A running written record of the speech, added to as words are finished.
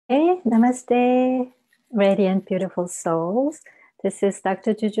Namaste, radiant, beautiful souls. This is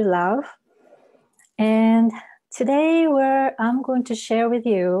Dr. JuJu Love. And today I'm going to share with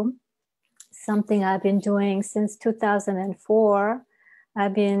you something I've been doing since 2004.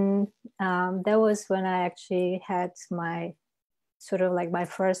 That was when I actually had my sort of like my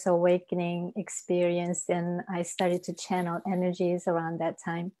first awakening experience, and I started to channel energies around that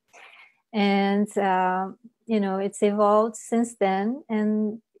time. And, it's evolved since then.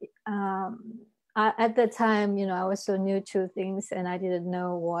 And at the time, I was so new to things and I didn't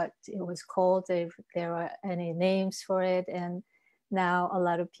know what it was called, if there were any names for it. And now a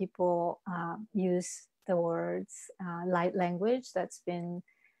lot of people use the words light language. That's been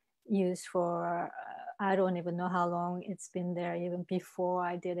used for, I don't even know how long it's been there, even before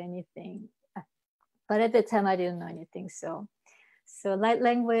I did anything. But at the time, I didn't know anything. So light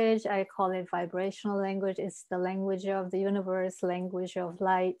language, I call it vibrational language. It's the language of the universe, language of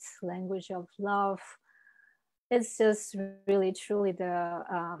light, language of love. It's just really, truly the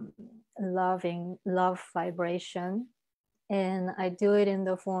love vibration. And I do it in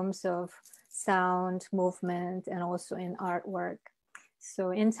the forms of sound, movement, and also in artwork.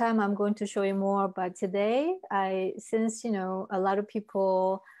 So in time, I'm going to show you more. But today, since, a lot of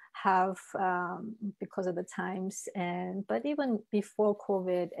people have, because of the times, but even before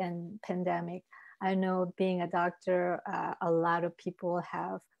COVID and pandemic, I know being a doctor, a lot of people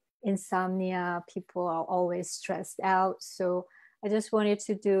have insomnia. People are always stressed out. So I just wanted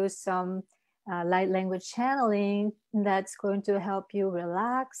to do some light language channeling that's going to help you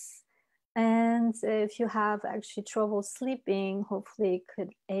relax. And if you have actually trouble sleeping, hopefully it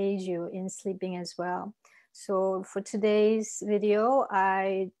could aid you in sleeping as well. So for today's video,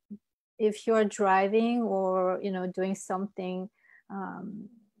 if you're driving or doing something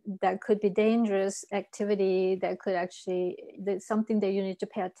that could be dangerous activity, that's something that you need to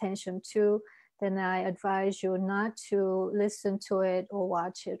pay attention to, then I advise you not to listen to it or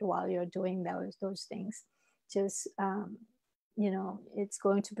watch it while you're doing those things. Just it's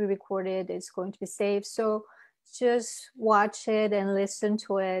going to be recorded, it's going to be saved. So just watch it and listen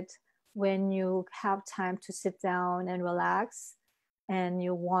to it when you have time to sit down and relax, and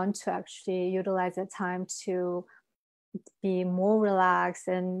you want to actually utilize that time to be more relaxed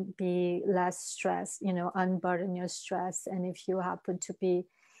and be less stressed, unburden your stress. And if you happen to be,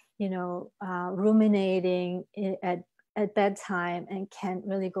 ruminating at bedtime and can't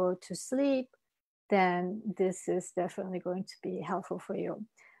really go to sleep, then this is definitely going to be helpful for you.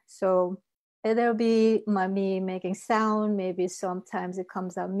 So there'll be me making sound. Maybe sometimes it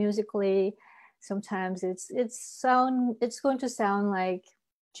comes out musically. Sometimes it's going to sound like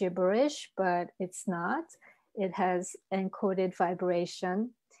gibberish, but it's not. It has encoded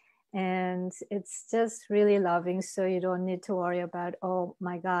vibration, and it's just really loving. So you don't need to worry about, oh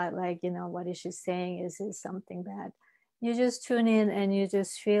my God, what is she saying? Is it something bad? You just tune in and you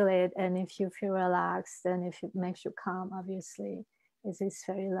just feel it. And if you feel relaxed, and if it makes you calm, obviously, it is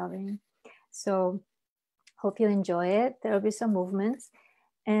very loving. So hope you enjoy it. There will be some movements.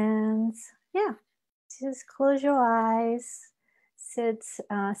 And yeah, just close your eyes. Sit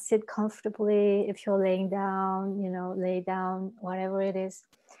comfortably. If you're laying down, lay down, whatever it is.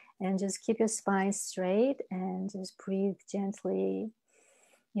 And just keep your spine straight and just breathe gently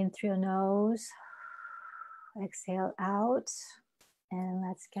in through your nose. Exhale out, and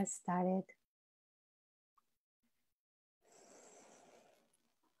let's get started.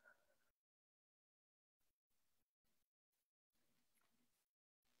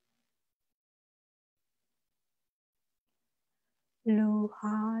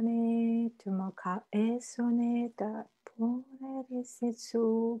 Luhane tumoka esone da pore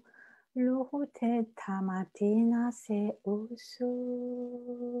setsu luhute tamatina se usu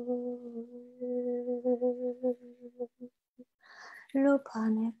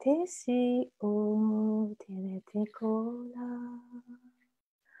lupane te si o tenete kola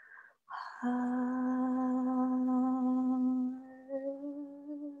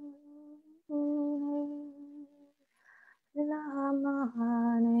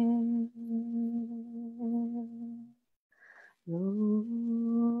Lamane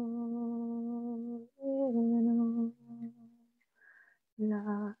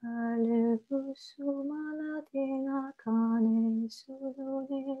La Sumala Tina Kane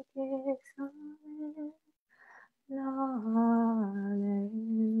Sudone Texane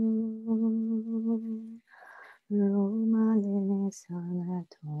Lumane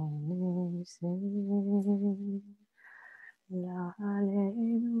Sanatone Se La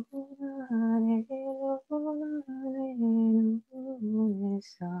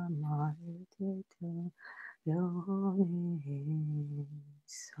Samarite Yone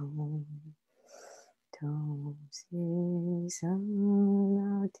som. Tom si san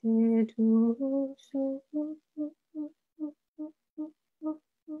te tu so.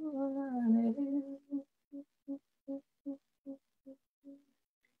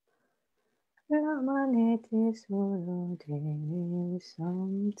 Ramanete solo te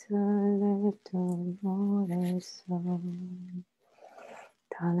samtale tomore som.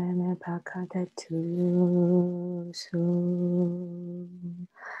 Taleme pakate tu su.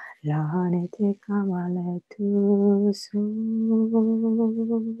 Lanete kamale tu su.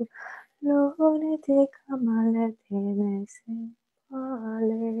 Lonete kamale tene se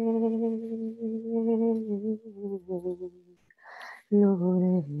pale.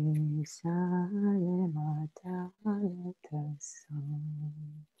 Lore sale matale tasam.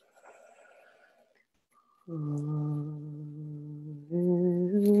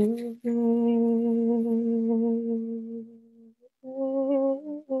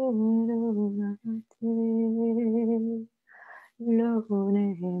 Lone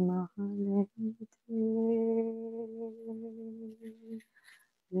mahalete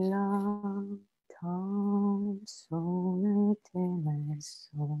lam tam sonete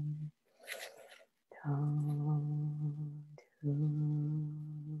mesom tam tu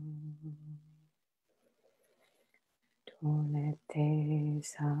Tonete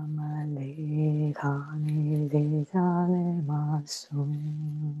samale kane desane masum.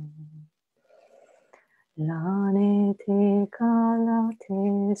 Lane te kala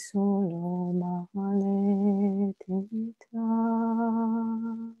te solo mahale tita.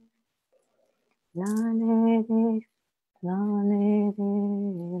 Lane de, lane de,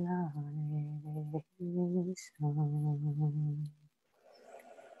 lane de sam.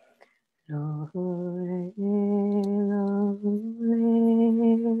 Lore,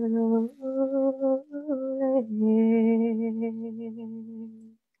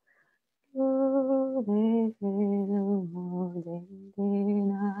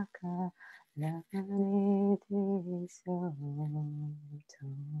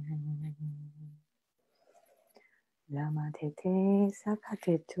 Lama tete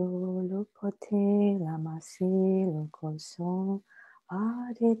sakate tu lupote lama si lukoso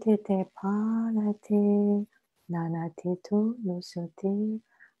adete te palate nanate tu lusote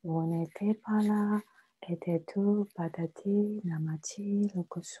one te pala ete tu patati namachi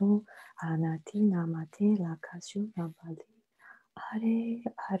lukoso anati namate lakasu nabali are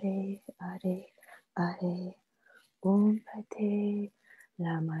are are are umpate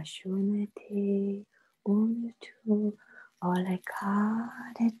lama shunete Unutu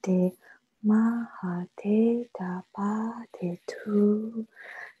olekadete mahate tapate tu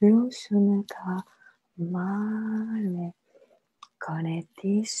lusunaka male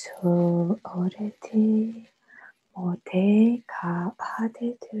koneti su oreti mote ka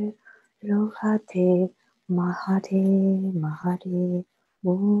adetu luhate mahari mahari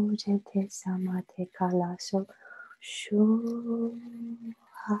mujete samate kalaso shuha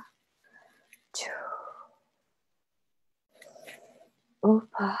chu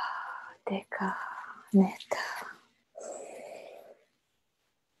Upa deka neta.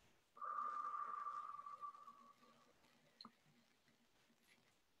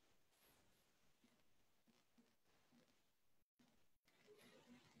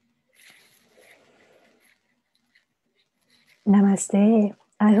 Namaste.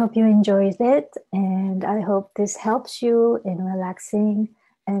 I hope you enjoyed it, and I hope this helps you in relaxing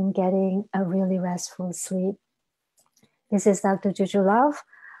and getting a really restful sleep. This is Dr. JuJu Love,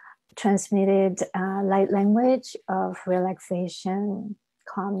 transmitted light language of relaxation,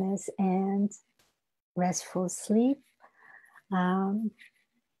 calmness, and restful sleep.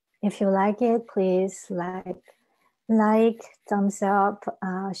 If you like it, please like, thumbs up,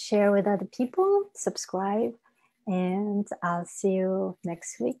 share with other people, subscribe, and I'll see you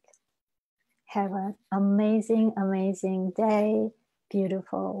next week. Have an amazing, amazing day,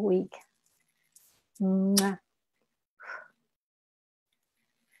 beautiful week. Mwah.